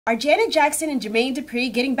Are Janet Jackson and Jermaine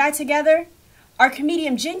Dupri getting back together? Are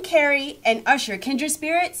comedian Jim Carrey and Usher kindred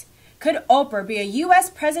spirits? Could Oprah be a U.S.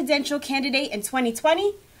 presidential candidate in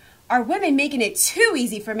 2020? Are women making it too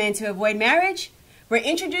easy for men to avoid marriage? We're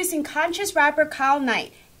introducing conscious rapper Kyle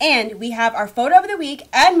Knight, and we have our photo of the week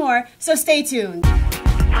and more, so stay tuned.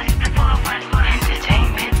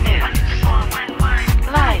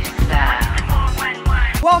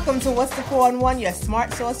 Welcome to What's the 411, your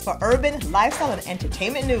smart source for urban, lifestyle, and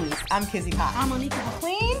entertainment news. I'm Kizzy Cox. I'm Monica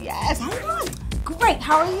McQueen. Yes, how you doing? Great,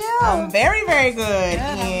 how are you? I'm very, very good.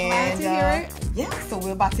 I'm glad to hear it. Yeah, so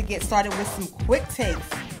we're about to get started with some quick takes.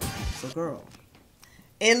 So, girl,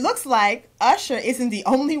 it looks like Usher isn't the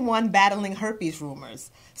only one battling herpes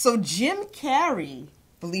rumors. So Jim Carrey,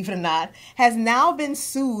 believe it or not, has now been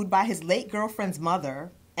sued by his late girlfriend's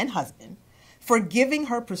mother and husband for giving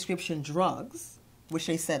her prescription drugs, which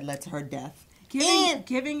they said led to her death.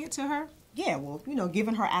 Giving it to her? Yeah, well, you know,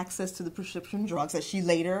 giving her access to the prescription drugs that she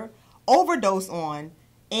later overdosed on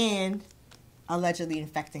and allegedly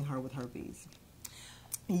infecting her with herpes.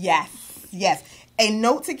 Yes. A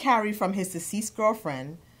note to Carrey from his deceased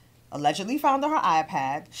girlfriend, allegedly found on her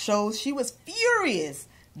iPad, shows she was furious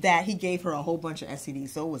that he gave her a whole bunch of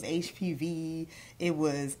STDs. So it was HPV, it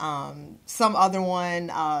was some other one,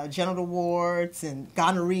 genital warts and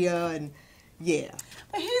gonorrhea and... Yeah.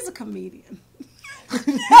 But he's a comedian. I'm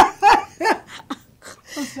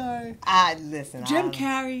sorry. Jim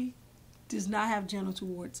Carrey does not have genital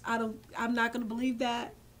warts. I'm not going to believe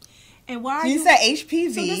that. And why? You said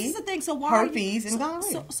HPV. So this is the thing. So why herpes and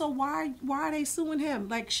gonorrhea. So why are they suing him?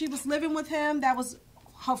 Like, she was living with him. That was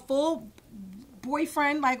her full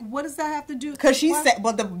boyfriend. Like, what does that have to do? Because she said,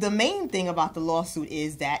 well, the main thing about the lawsuit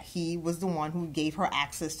is that he was the one who gave her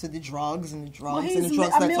access to the drugs, and the drugs led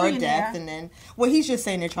to her death, and then, well, he's just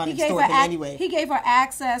saying they're trying to extort him anyway. He gave her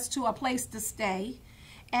access to a place to stay,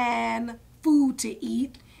 and food to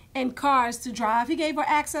eat, and cars to drive. He gave her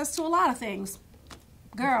access to a lot of things.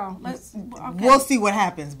 Girl, we'll see what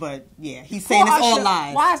happens, but yeah, he's saying it's all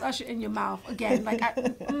lies. Why is Usher in your mouth again? Like,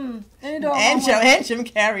 and Jim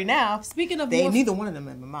Carrey now. Speaking of, neither one of them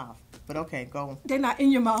in my mouth. But okay, go. They're not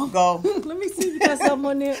in your mouth. Go. Let me see if you got something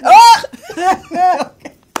on there.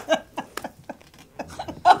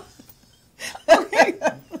 Okay.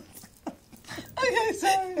 Okay,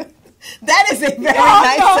 sorry. That is a very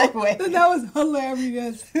nice segue. That was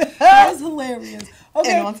hilarious. That was hilarious.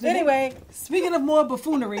 Okay, anyway, speaking of more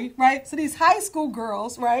buffoonery, right? So these high school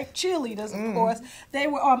girls, right, cheerleaders, of course, they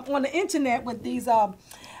were on the internet with these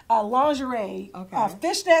lingerie,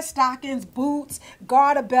 fishnet stockings, boots,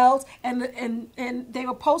 garter belts, and they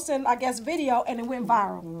were posting, I guess, video, and it went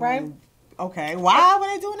viral, right? Okay, why were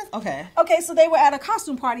they doing this? Okay, so they were at a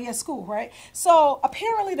costume party at school, right? So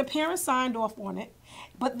apparently the parents signed off on it.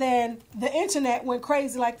 But then the internet went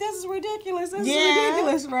crazy, like, this is ridiculous, this is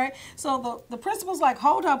ridiculous, right? So the principal's like,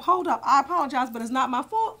 hold up, I apologize, but it's not my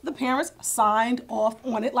fault. The parents signed off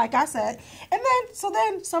on it, like I said. And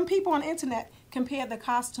then some people on the internet compared the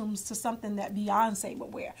costumes to something that Beyonce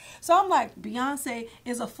would wear. So I'm like, Beyonce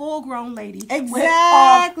is a full-grown lady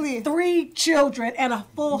with 3 children and a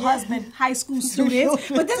full husband, high school students.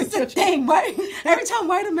 But this is the thing, right? Every time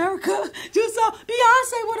white America do so,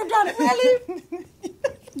 Beyonce would have done it. Really?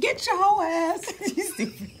 Get your whole ass.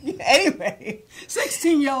 Anyway,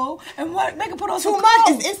 16-year-old, and what they can put on too some much.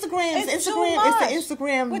 clothes. It's Instagram. It's the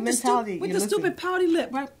Instagram with mentality. With the stupid pouty lip,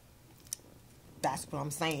 right? That's what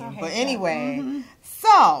I'm saying. But anyway,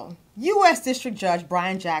 so U.S. District Judge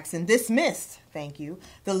Brian Jackson dismissed,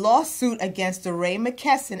 the lawsuit against DeRay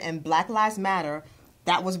McKesson and Black Lives Matter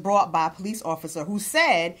that was brought by a police officer who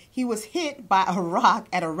said he was hit by a rock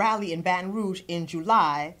at a rally in Baton Rouge in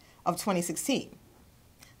July of 2016.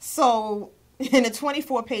 So, in a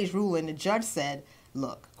 24-page ruling, the judge said,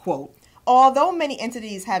 look, quote, although many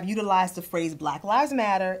entities have utilized the phrase Black Lives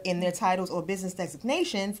Matter in their titles or business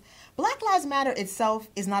designations, Black Lives Matter itself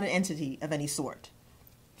is not an entity of any sort.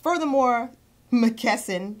 Furthermore,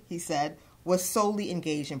 McKesson, he said, was solely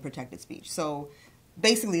engaged in protected speech. So,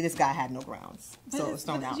 basically, this guy had no grounds. So, it's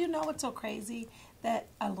thrown out. You know what's so crazy? That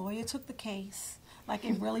a lawyer took the case. Like,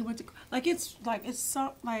 it really went to,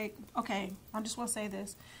 okay, I just want to say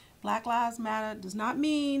this. Black Lives Matter does not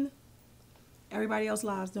mean everybody else's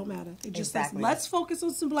lives don't matter. It just says, let's focus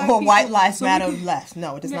on some black people. Or white lives matter less.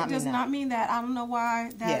 No, it does not mean that. It does not mean that. I don't know why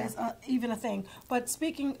that is even a thing. But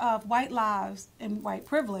speaking of white lives and white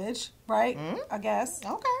privilege, right, I guess.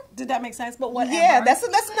 Okay. Did that make sense? But whatever. Yeah, that's a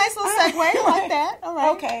nice little segue. I like that. All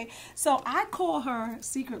right. Okay. So I call her,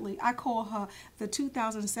 secretly, the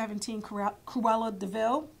 2017 Cruella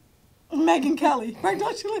DeVille. Megyn Kelly. Right?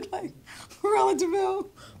 Don't she look like Cruella DeVille?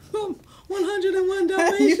 from 101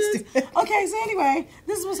 Dalmatians. Okay, so anyway,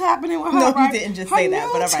 this is what's happening with her. No, right? you didn't just say that,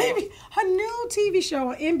 but all right. Her new TV show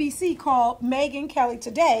on NBC called Megyn Kelly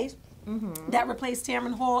Today. That replaced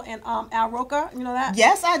Tamron Hall and Al Roker. You know that?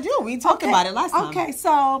 Yes, I do. We talked about it last time. Okay,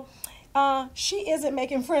 so she isn't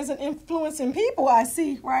making friends and influencing people, I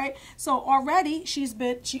see, right? So already she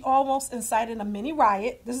almost incited a mini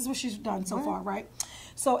riot. This is what she's done so far, right?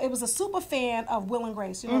 So it was a super fan of Will and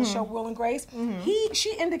Grace. You know the show Will and Grace?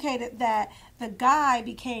 She indicated that the guy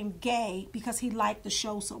became gay because he liked the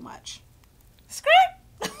show so much. Script.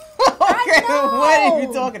 Okay, what are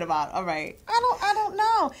you talking about? All right. I don't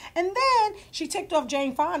know. And then she ticked off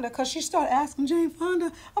Jane Fonda because she started asking Jane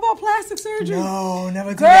Fonda about plastic surgery. No,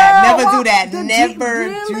 never do that. Never do that.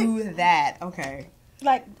 Never do that. Okay.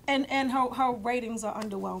 Like, and her ratings are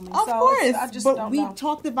underwhelming. Of so course. I just but don't we know.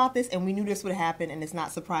 talked about this and we knew this would happen, and it's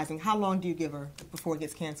not surprising. How long do you give her before it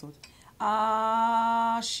gets canceled?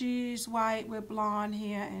 She's white with blonde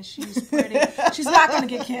hair and she's pretty. She's not going to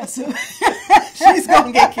get canceled. She's going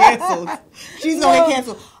to get canceled. She's going to get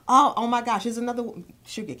canceled. Oh my gosh, there's another one.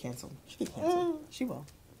 She'll get canceled. She'll get canceled. She will.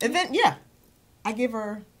 And then, yeah, I give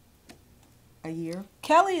her a year.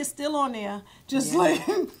 Kelly is still on there, just like...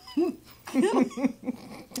 And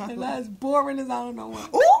that's boring as I don't know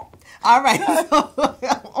what. Ooh! All right, so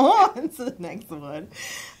on to the next one.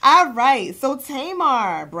 All right, so Toni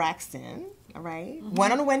Braxton, all right,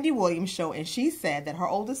 went on a Wendy Williams show, and she said that her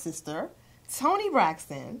older sister, Toni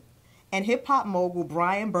Braxton, and hip-hop mogul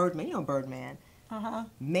Brian Birdman, you know Birdman,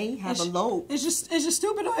 may have eloped. Is you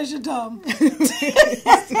stupid or is you dumb?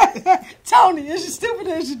 Tony, is you stupid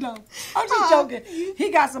or is you dumb? I'm just joking. He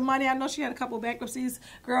got some money. I know she had a couple of bankruptcies.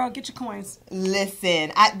 Girl, get your coins.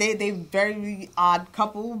 Listen, they very odd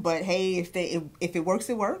couple, but hey, if it works,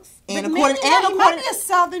 it works. And he might be a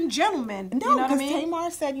Southern gentleman. No, you know what I because mean?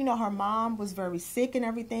 Tamar said, her mom was very sick and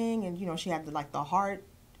everything, and she had the heart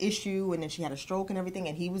issue, and then she had a stroke and everything,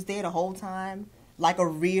 and he was there the whole time, like a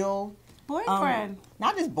real boyfriend.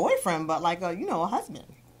 Not just boyfriend, but like a husband.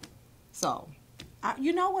 So,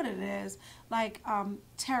 you know what it is, like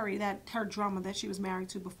Terry, that her drummer that she was married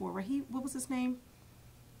to before. Right? What was his name?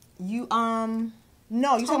 No,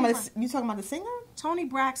 you talking about the singer? Toni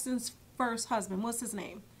Braxton's first husband. What's his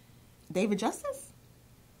name? David Justice.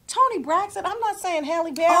 Toni Braxton. I'm not saying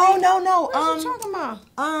Halle Berry. Oh no. What are you talking about?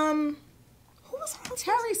 Who was her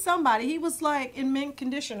Terry somebody. He was like in mint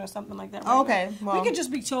condition or something like that. Right okay. now. Well, we could just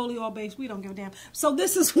be totally all based. We don't give a damn. So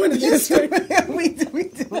this is when it is. we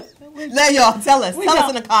do. Let y'all tell us. Tell us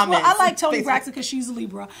in the comments. Well, I like Toni Braxton because she's a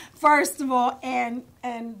Libra. First of all, and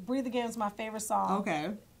Breathe Again is my favorite song.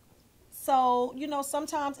 Okay. So,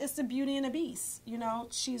 sometimes it's the Beauty and the Beast.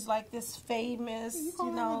 She's like this famous,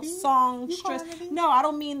 songstress. No, I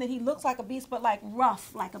don't mean that he looks like a beast, but like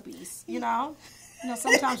rough like a beast,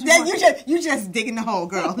 sometimes you just digging the hole,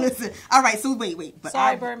 girl. Listen. All right, so wait. But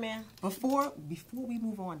sorry, Birdman. Before we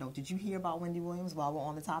move on, though, did you hear about Wendy Williams while we're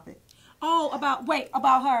on the topic? Oh,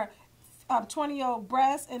 about her 20-year-old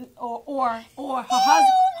breast or her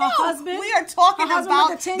husband. We are talking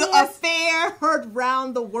about the affair heard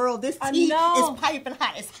round the world. This tea is piping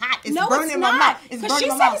hot. It's hot. It's burning my mouth. It's burning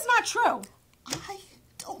my mouth. She said it's not true. I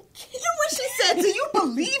don't care what she said. Do you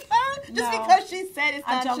believe her? Just because she said it's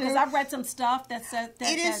not true? Because I've read some stuff that said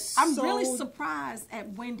that. I'm really surprised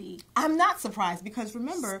at Wendy. I'm not surprised because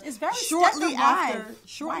remember, it's very shortly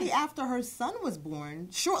after her son was born,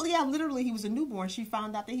 literally he was a newborn, she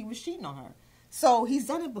found out that he was cheating on her. So he's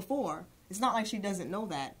done it before. It's not like she doesn't know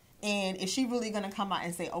that. And is she really going to come out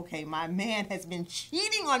and say, okay, my man has been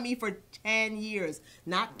cheating on me for 10 years,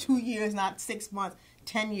 not 2 years, not 6 months,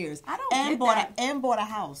 10 years. I don't get that. And bought a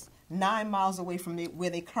house 9 miles away from where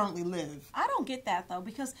they currently live. I don't get that, though,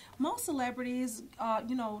 because most celebrities,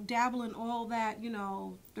 dabble in all that,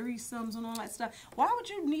 threesomes and all that stuff. Why would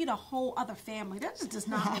you need a whole other family? That just does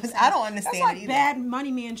not make sense. I don't understand That's like either. Bad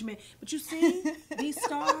money management. But you see, these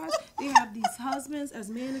stars, they have these husbands as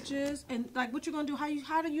managers, and like, what you gonna do?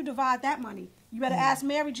 How do you divide that money? You better ask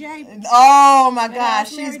Mary J. Oh my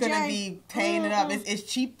gosh, she's gonna be paying it up. It's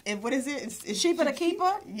cheap. What is it? It's cheaper to keep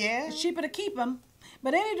her. Yeah, it's cheaper to keep them.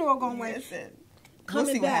 But any door going wait. We'll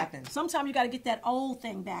see back. What happens. Sometimes you got to get that old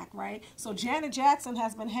thing back, right? So Janet Jackson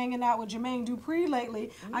has been hanging out with Jermaine Dupri lately.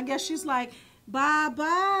 I guess she's like,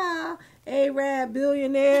 bye, Arab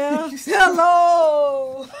billionaire.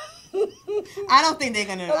 Hello. I don't think they're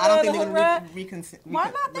gonna reconcile. Why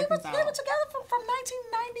not? They were together from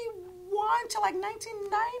 1991 to like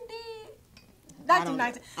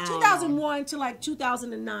 2001 to like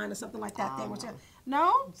 2009 or something like that. They were together.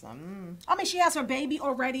 No? I mean, she has her baby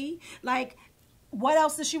already. Like, What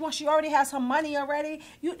else does she want? She already has her money already.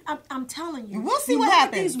 I'm telling you. We'll see what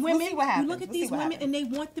happens. These women, we'll see what happens. You look at these women and they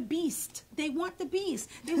want the beast. They want the beast.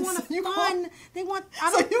 They want a fun. They want.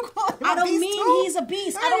 So you call him I don't a beast mean too? he's a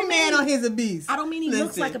beast. I Every don't man mean on he's a beast. I don't mean he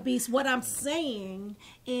looks like a beast. What I'm saying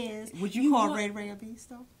is, would you call Ray Ray a beast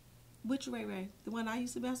though? Which Ray Ray? The one I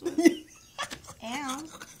used to mess with? Ow.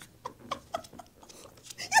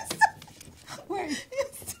 Wait.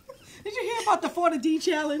 Did you hear about the 40D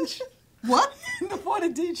challenge? What? The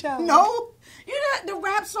 40D challenge. No. You know the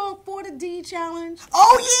rap song 40D challenge?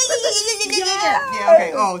 Oh, yeah.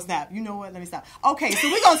 Okay. Oh, snap. You know what? Let me stop. Okay,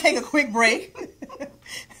 so we're going to take a quick break.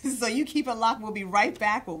 So you keep it locked. We'll be right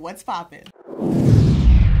back with What's Poppin'.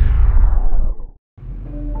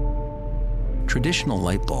 Traditional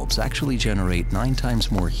light bulbs actually generate 9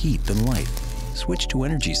 times more heat than light. Switch to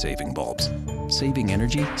energy-saving bulbs. Saving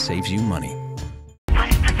energy saves you money.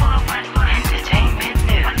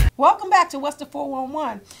 Welcome back to What's the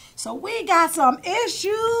 411. So we got some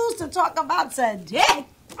issues to talk about today.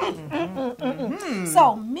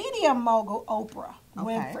 So media mogul Oprah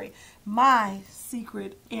Winfrey, my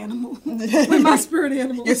secret animal, my spirit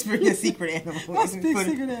animal. Your secret animal. My secret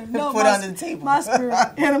animal. No, put under the table. My spirit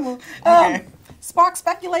animal. Okay. Sparked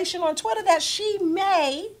speculation on Twitter that she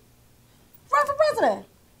may run for president.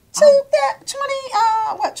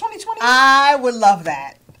 2020? I would love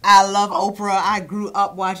that. I love Oprah. I grew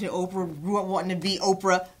up watching Oprah, grew up wanting to be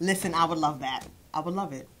Oprah. Listen, I would love that. I would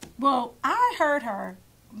love it. Well, I heard her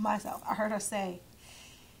say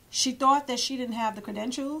she thought that she didn't have the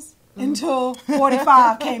credentials until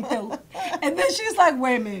 45 came through. And then she's like,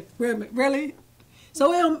 wait a minute, really?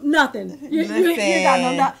 So nothing. You got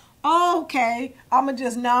no doubt. Okay, I'm going to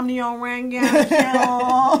just nominate on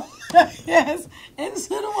Rangan. Yes, into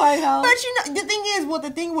the White House. But you know, the thing is,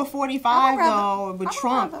 the thing with 45 though, with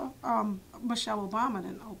Trump, Michelle Obama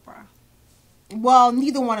than Oprah. Well,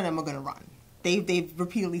 neither one of them are going to run. They've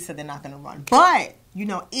repeatedly said they're not going to run. But you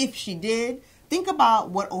know, if she did, think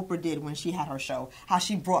about what Oprah did when she had her show. How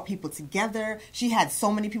she brought people together. She had so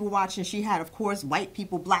many people watching. She had, of course, white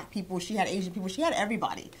people, black people. She had Asian people. She had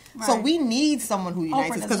everybody. Right. So we need someone who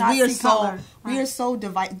unites us because we are so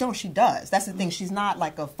divided. No, she does. That's the thing. She's not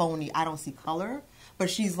like a phony. I don't see color, but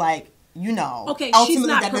she's like, you know. Okay, ultimately, she's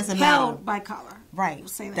not that doesn't propelled matter. by color. Right. We'll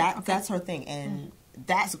say that okay. That's her thing, and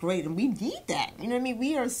that's great, and we need that. You know what I mean?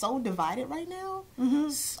 We are so divided right now,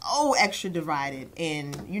 so extra divided,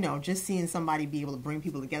 and you know, just seeing somebody be able to bring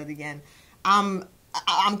people together again, I'm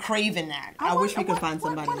craving that. I wish we could find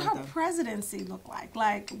somebody like that. What would her presidency look like?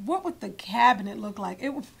 Like, what would the cabinet look like? It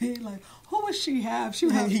would be like, who would she have? She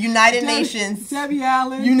would have United Nations, Debbie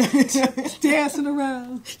Allen, dancing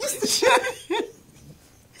around.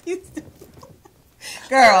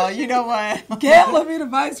 Girl, you know what? Gail would be the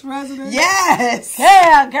vice president. Yes.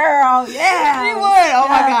 Yeah, girl. Yeah. She would. Oh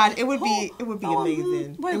my God. It would be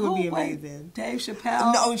amazing. Wait, it would be wait. amazing. Dave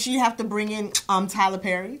Chappelle. No, she'd have to bring in Tyler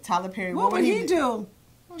Perry. Tyler Perry. What would he do?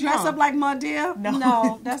 Dress up like my dear?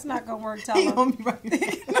 No, that's not gonna work. Tyler. He gonna be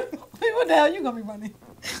running. What the hell you gonna be running?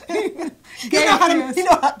 You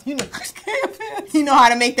know how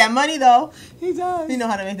to make that money though. He does. You know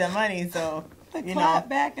how to make that money, so the clap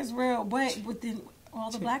back is real. But then all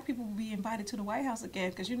the black people will be invited to the White House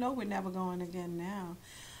again because you know we're never going again now.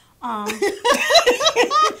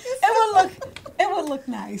 It would look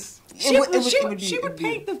nice. She would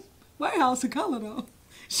paint the White House a color though.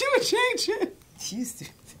 She would change it.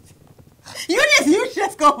 You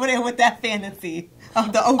just go over there with that fantasy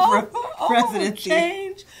of the Oprah presidency. Would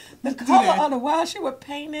change the color of the White House. She would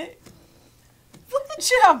paint it.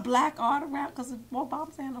 She have black art around because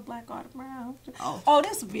Obama's saying no black art around. Oh,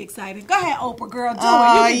 this would be exciting. Go ahead, Oprah, girl. Do it.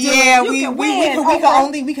 You can do it. You can win.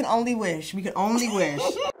 We can only wish. We can only wish.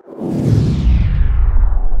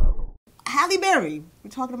 Halle Berry. We were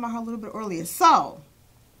talking about her a little bit earlier. So,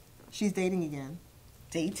 she's dating again.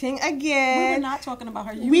 We were not talking about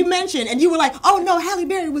her. We mentioned, and you were like, "Oh no, Halle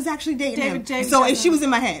Berry was actually dating him." So she was in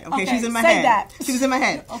my head. Okay, she's in my head. That. She was in my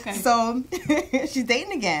head. Okay. So she's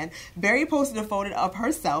dating again. Berry posted a photo of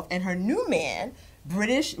herself and her new man,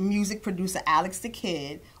 British music producer Alex the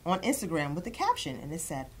Kid, on Instagram with the caption, and it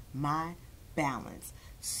said, "My balance."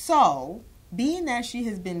 So, being that she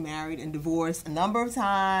has been married and divorced a number of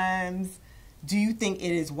times, do you think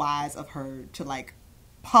it is wise of her to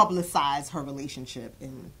publicize her relationship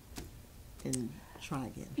and try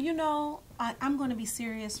again? You know, I'm going to be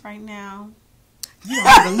serious right now. You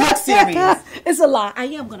don't even look serious. It's a lie. I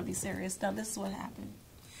am going to be serious. Now, this is what happened.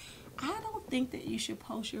 I don't think that you should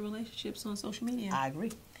post your relationships on social media. I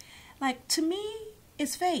agree. Like, to me,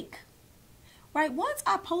 it's fake. Right? Once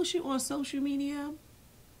I post you on social media,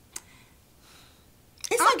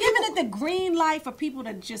 I'm giving it the green light for people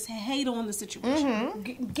to just hate on the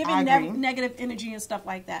situation, giving negative energy and stuff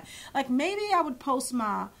like that. Like maybe I would post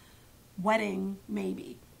my wedding,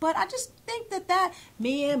 maybe. But I just think that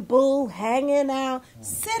me and Boo hanging out,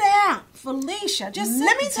 sit down, Felicia, just sit down.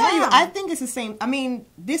 Let me tell you, I think it's the same. I mean,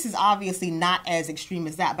 this is obviously not as extreme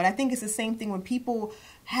as that, but I think it's the same thing when people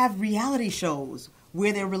have reality shows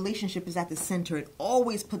where their relationship is at the center. It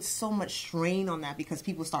always puts so much strain on that because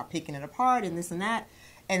people start picking it apart and this and that.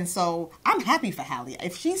 And so I'm happy for Halle.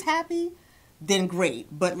 If she's happy, then great.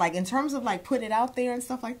 But like in terms of like putting it out there and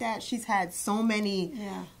stuff like that, she's had so many...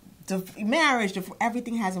 Yeah. Marriage,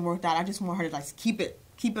 everything hasn't worked out. I just want her to like keep it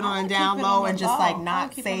on down low and just like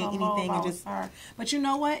not say anything and just. But you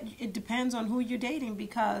know what? It depends on who you're dating,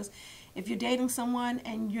 because if you're dating someone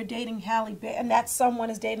and you're dating Halle Berry, and that someone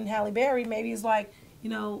is dating Halle Berry, maybe it's like, you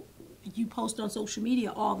know, you post on social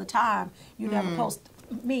media all the time. You never post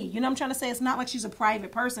me. You know what I'm trying to say? It's not like she's a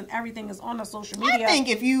private person. Everything is on her social media. I think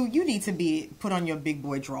if you need to be put on your big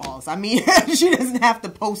boy draws. I mean, she doesn't have to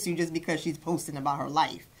post you just because she's posting about her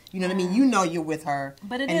life. You know what I mean? You know you're with her.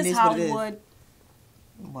 But it is Hollywood.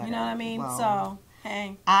 You know what I mean? Well, so,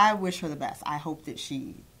 hey. I wish her the best. I hope that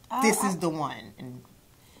this is the one and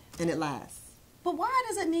it lasts. But why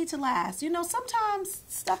does it need to last? You know, sometimes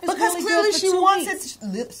stuff is because really clearly good for she 2 wants weeks.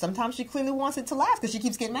 it. Sometimes she clearly wants it to last because she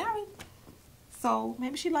keeps getting married. So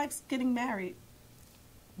maybe she likes getting married.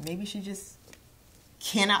 Maybe she just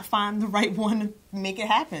cannot find the right one to make it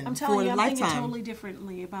happen. I'm telling you, I'm lifetime. thinking totally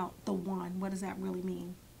differently about the one. What does that really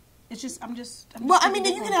mean? It's just, I'm just well, I mean,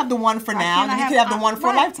 you can have the one for now, and you can have the one for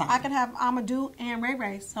a lifetime. I can have Amadou and Ray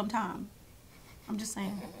Ray sometime. I'm just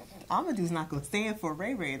saying. Amadou's not going to stand for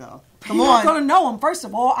Ray Ray, though. You're not going to know him, first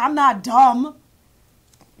of all. I'm not dumb.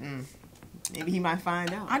 Maybe he might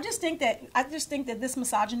find out. I just think that this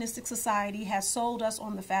misogynistic society has sold us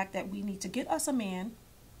on the fact that we need to get us a man,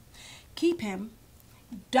 keep him,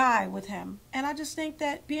 die with him. And I just think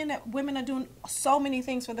that being that women are doing so many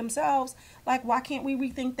things for themselves, like why can't we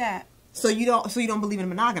rethink that? So you don't believe in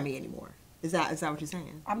monogamy anymore? Is that what you're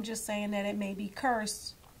saying? I'm just saying that it may be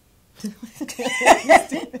cursed.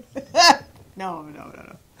 No.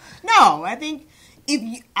 I think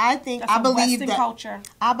I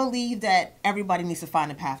believe that everybody needs to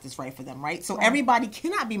find a path that's right for them, right? So everybody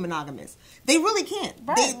cannot be monogamous. They really can't.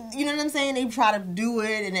 Right. You know what I'm saying? They try to do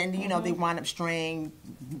it, and then you know they wind up straying,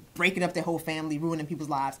 breaking up their whole family, ruining people's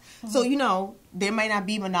lives. So you know there might not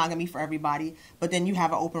be monogamy for everybody, but then you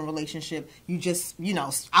have an open relationship. You just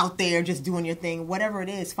out there just doing your thing, whatever it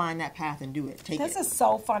is. Find that path and do it. This is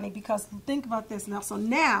so funny because think about this now. So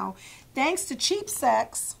now, thanks to cheap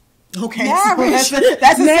sex. Okay, marriage, so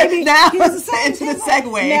that's maybe, now into the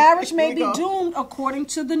segue. Marriage may be doomed according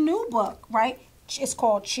to the new book, right? It's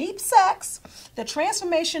called Cheap Sex, The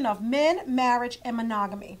Transformation of Men, Marriage, and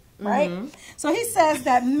Monogamy, right? So he says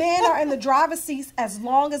that men are in the driver's seat as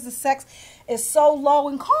long as the sex is so low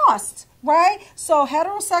in cost, right? So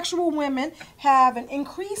heterosexual women have an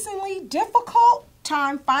increasingly difficult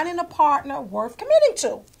time finding a partner worth committing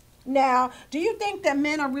to. Now, do you think that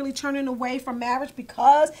men are really turning away from marriage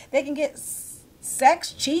because they can get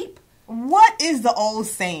sex cheap? What is the old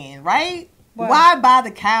saying, right? What? Why buy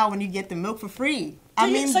the cow when you get the milk for free? So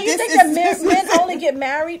you think that men only get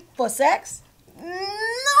married for sex?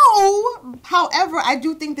 No. However, I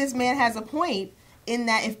do think this man has a point in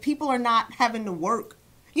that if people are not having to work,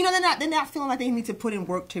 they're not feeling like they need to put in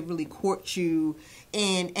work to really court you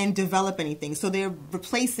and develop anything. So they're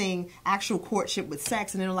replacing actual courtship with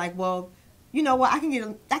sex, and they're like, well, you know what? I can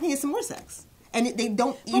get some more sex, and they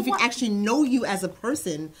don't even actually know you as a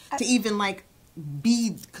person to even like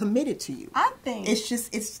be committed to you. I think it's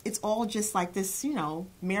just it's all just like this,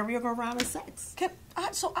 merry-go-round of sex.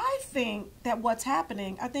 So I think that what's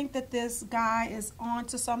happening, I think that this guy is on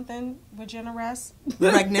to something, Regenerous.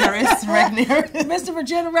 Mr.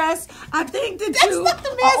 Regenerous, I think that That's not the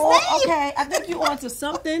man's name. Okay, I think you're on to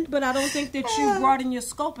something, but I don't think that you broaden your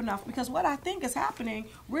scope enough, because what I think is happening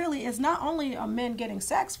really is not only are men getting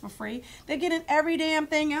sex for free, they're getting every damn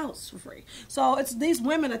thing else for free. So it's these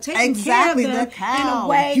women are taking care of them the cow. in a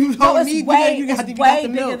way. You don't need it's way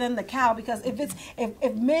bigger than the cow, because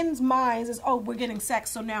if men's minds is, oh, we're getting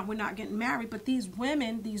sex, so now we're not getting married. But these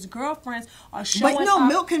women, these girlfriends are showing up.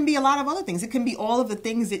 Milk can be a lot of other things. It can be all of the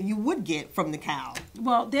things that you would get from the cow.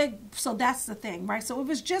 Well, so that's the thing, right? So if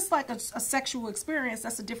it's just like a sexual experience,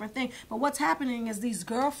 that's a different thing. But what's happening is these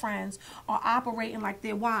girlfriends are operating like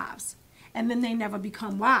they're wives, and then they never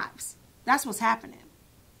become wives. That's what's happening.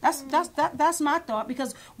 That's my thought,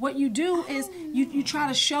 because what you do is you try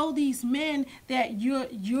to show these men that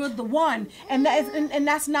you're the one, and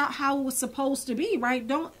that's not how it was supposed to be, right?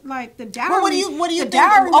 Don't like the dowry. Well, what do you think?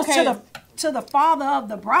 Dowry was to the father of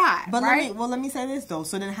the bride, but right? let me say this though.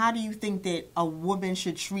 So then, how do you think that a woman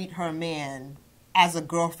should treat her man as a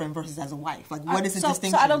girlfriend versus as a wife? Like, what is the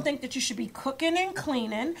distinction? So I don't think that you should be cooking and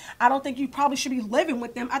cleaning. I don't think you probably should be living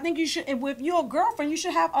with them. I think you should, if you're a girlfriend, you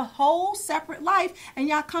should have a whole separate life, and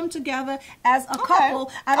y'all come together as a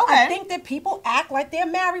couple. I think that people act like they're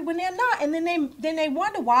married when they're not, and then they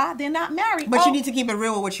wonder why they're not married. But you need to keep it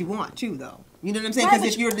real with what you want too, though. You know what I'm saying? Because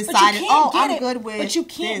if you're deciding, I'm good with, but you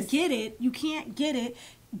can't get it. You can't get it.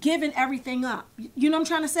 Giving everything up. You know what I'm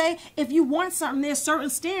trying to say? If you want something, there's certain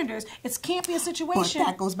standards. It can't be a situation.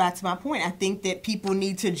 But that goes back to my point. I think that people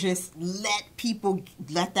need to just let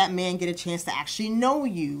that man get a chance to actually know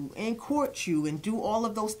you and court you and do all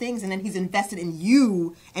of those things, and then he's invested in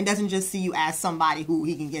you and doesn't just see you as somebody who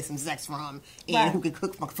he can get some sex from and who can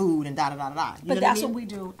cook my food and da-da-da-da-da. But that's what we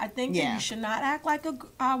do. I think that you should not act like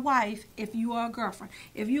a wife if you are a girlfriend.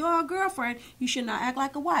 If you are a girlfriend, you should not act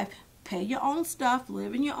like a wife. Pay your own stuff,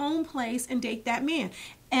 live in your own place, and date that man.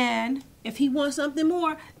 And if he wants something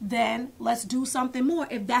more, then let's do something more,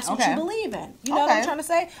 if that's what you believe in. You know what I'm trying to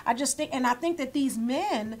say? I think that these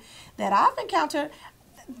men that I've encountered,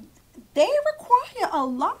 they require a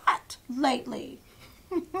lot lately.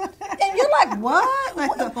 And you're like, what?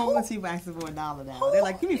 Like the homeless people asking for $1 now. They're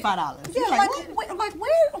like, give me $5. Yeah, like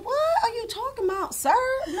what are you talking about, sir?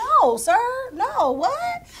 No, sir. No,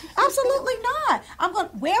 what? Absolutely not.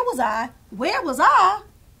 Where was I? Where was I?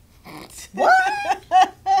 What?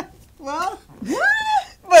 Well,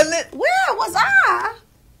 what? Where was I?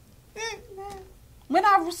 When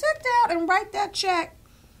I sit down and write that check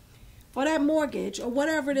for that mortgage or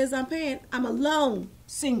whatever it is I'm paying, I'm alone,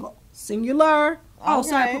 singular. Oh,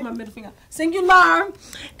 sorry, I put my middle finger up. Singular.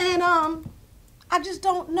 And I just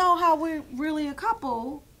don't know how we're really a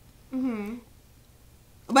couple. Mm-hmm.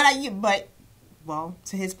 Well,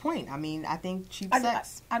 to his point, I mean, I think cheap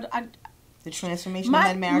sex. The transformation of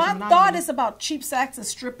that marriage. My thought is about cheap sex and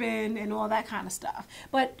stripping and all that kind of stuff.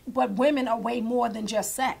 But women are way more than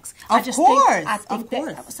just sex. I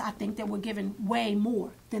think that we're giving way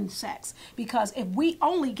more than sex. Because if we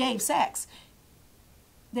only gave sex,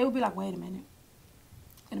 they would be like, wait a minute.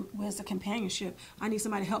 And where's the companionship? I need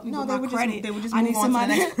somebody to help me with my credit. They would just I need move on to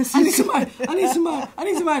the next I need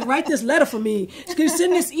somebody to write this letter for me. Can you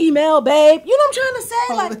send this email, babe? You know what I'm trying to say?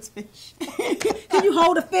 Hold this fish. Can you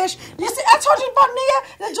hold a fish? You see, I told you about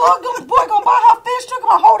Nia. The boy gonna buy her fish. Talking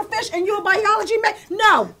about hold a fish, and you a biology man?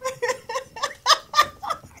 No,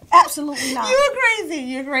 absolutely not.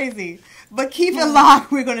 You're crazy. But keep it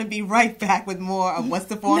locked. We're gonna be right back with more of What's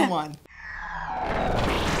the 4-in-1.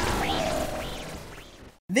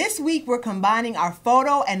 This week, we're combining our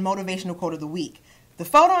photo and motivational quote of the week. The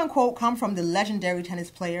photo and quote come from the legendary tennis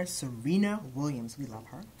player Serena Williams. We love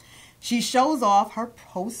her. She shows off her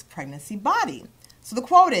post-pregnancy body. So the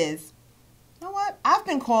quote is, you know what? I've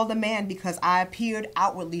been called a man because I appeared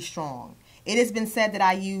outwardly strong. It has been said that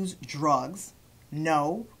I use drugs.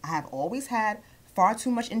 No, I have always had far too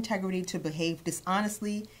much integrity to behave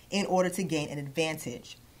dishonestly in order to gain an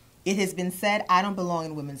advantage. It has been said I don't belong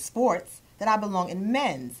in women's sports, that I belong in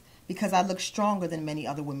men's because I look stronger than many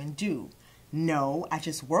other women do. No, I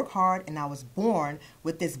just work hard and I was born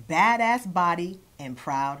with this badass body and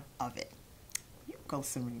proud of it. You go,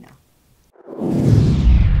 Serena.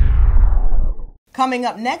 Coming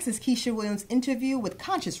up next is Keisha Williams' interview with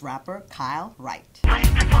conscious rapper Kyle Wright.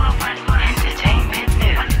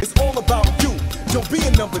 It's all about you. You're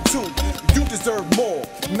being number 2. You deserve more.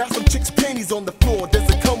 Not some chick's panties on the floor. Does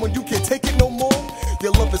it come when you can't take it no more?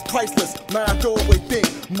 Your love is priceless. My doorway thing.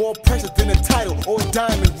 More precious than a title or a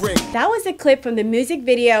diamond ring. That was a clip from the music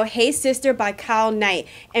video Hey Sister by Kyle Knight.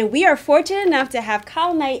 And we are fortunate enough to have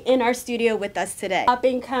Kyle Knight in our studio with us today.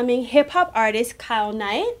 Up-and-coming hip-hop artist Kyle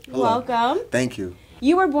Knight. Hello. Welcome. Thank you.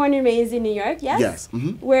 You were born and raised in New York, yes? Yes.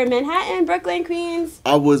 Mm-hmm. We're in Manhattan, Brooklyn, Queens.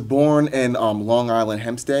 I was born in Long Island,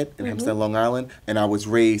 Hempstead, Hempstead, Long Island, and I was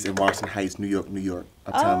raised in Washington Heights, New York,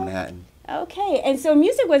 uptown Manhattan. Okay, and so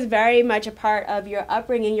music was very much a part of your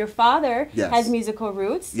upbringing. Your father has musical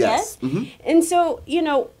roots, yes? Mm-hmm. And so, you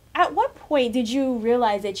know, at what point did you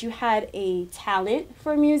realize that you had a talent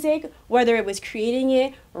for music, whether it was creating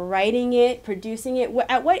it, writing it, producing it?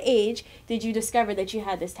 At what age did you discover that you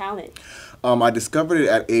had this talent? I discovered it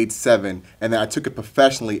at age 7, and then I took it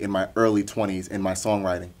professionally in my early 20s in my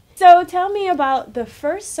songwriting. So tell me about the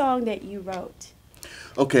first song that you wrote.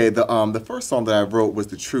 Okay, the first song that I wrote was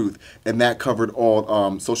The Truth, and that covered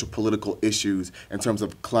all social political issues in terms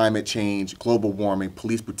of climate change, global warming,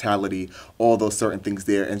 police brutality, all those certain things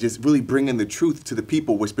there, and just really bringing the truth to the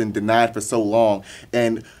people, which has been denied for so long,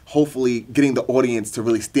 and hopefully getting the audience to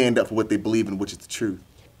really stand up for what they believe in, which is the truth.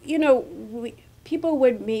 You know, people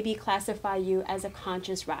would maybe classify you as a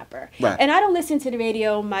conscious rapper. Right. And I don't listen to the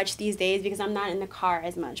radio much these days because I'm not in the car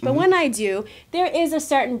as much. But when I do, there is a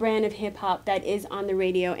certain brand of hip-hop that is on the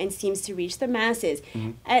radio and seems to reach the masses.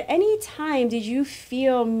 At any time, did you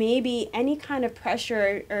feel maybe any kind of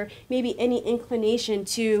pressure or maybe any inclination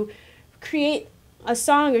to create a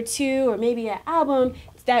song or two or maybe an album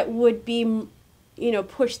that would be, you know,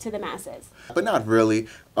 pushed to the masses? But not really,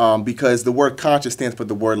 because the word conscious stands for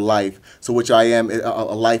the word life, so which I am a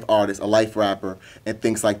life artist, a life rapper, and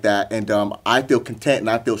things like that. And I feel content, and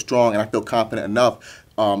I feel strong, and I feel confident enough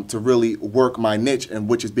to really work my niche, and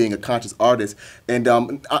which is being a conscious artist. And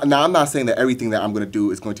now I'm not saying that everything that I'm going to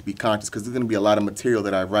do is going to be conscious, because there's going to be a lot of material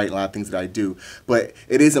that I write, a lot of things that I do. But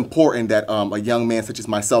it is important that a young man such as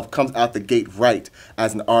myself comes out the gate right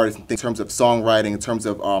as an artist in terms of songwriting, in terms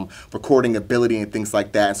of recording ability and things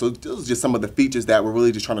like that. And so those are just some of the features that we're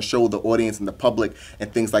really just trying to show the audience and the public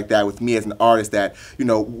and things like that with me as an artist, that, you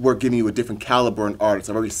know, we're giving you a different caliber an artist,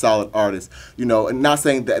 a very solid artist. You know, and not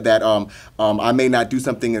saying that I may not do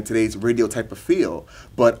something in today's radio type of feel,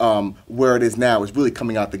 but where it is now is really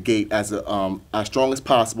coming out the gate as as strong as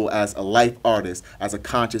possible as a life artist, as a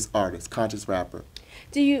conscious artist, conscious rapper.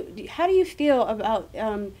 How do you feel about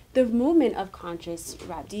the movement of conscious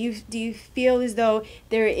rap? Do you feel as though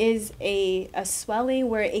there is a swelling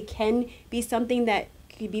where it can be something that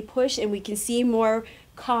could be pushed and we can see more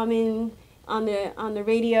common on the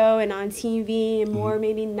radio and on TV and more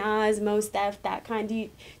maybe Nas, Mos Def, that kind?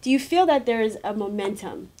 Do you feel that there is a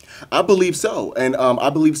momentum? I believe so, and I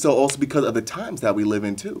believe so also because of the times that we live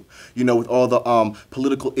in too. You know, with all the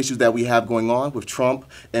political issues that we have going on with Trump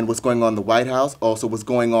and what's going on in the White House, also what's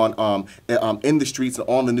going on in the streets and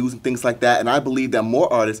on the news and things like that. And I believe that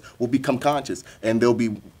more artists will become conscious, and they'll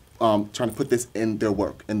be trying to put this in their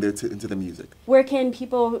work and into the music. Where can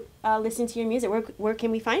people listen to your music? Where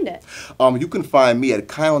can we find it? You can find me at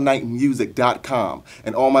KyleKnightMusic.com,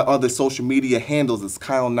 and all my other social media handles is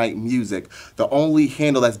Kyle Knight Music. The only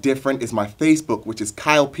handle that's different is my Facebook, which is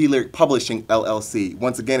Kyle P. Lyric Publishing LLC.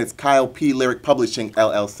 Once again, it's Kyle P. Lyric Publishing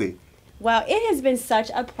LLC. Well, it has been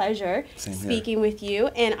such a pleasure speaking with you,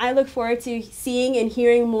 and I look forward to seeing and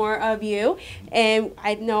hearing more of you. And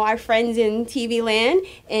I know our friends in TV land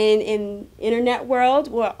and in internet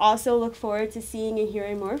world will also look forward to seeing and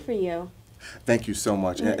hearing more from you. Thank you so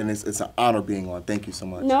much, and it's an honor being on. Thank you so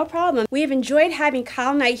much. No problem. We have enjoyed having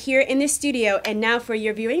Kyle Knight here in the studio, and now for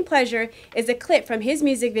your viewing pleasure is a clip from his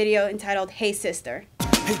music video entitled Hey Sister.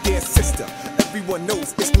 Hey there, sister, everyone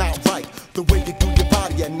knows it's not right the way you do your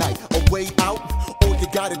body at night. A way out, all you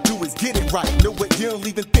gotta do is get it right. Know what you don't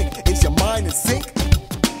even think, is your mind in sync?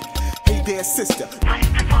 Hey there, sister.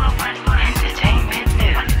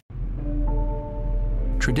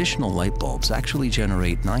 Traditional light bulbs actually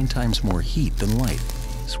generate 9 times more heat than light.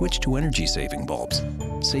 Switch to energy-saving bulbs.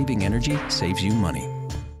 Saving energy saves you money.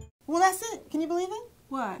 Well, that's it. Can you believe it?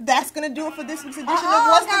 What? That's going to do it for this week's edition of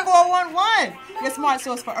What's the 411? Your smart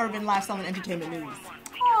source for urban lifestyle and entertainment news.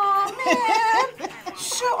 Oh, man.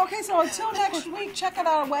 Sure. Okay, so until next week, check out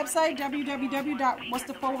our website,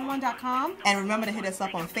 www.whatsthe411.com. And remember to hit us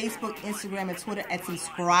up on Facebook, Instagram, and Twitter, and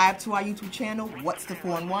subscribe to our YouTube channel, What's the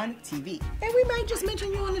 411 TV. And we might just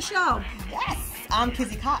mention you on the show. Yes, I'm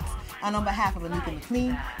Kizzy Cox. And on behalf of Anika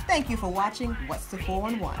McLean, thank you for watching What's the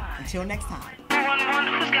 411. Until next time.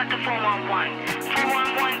 411, who's got the 411?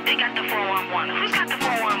 411, they got the 411. Who's got the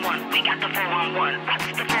 411? We got the 411.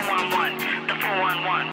 What's the 411?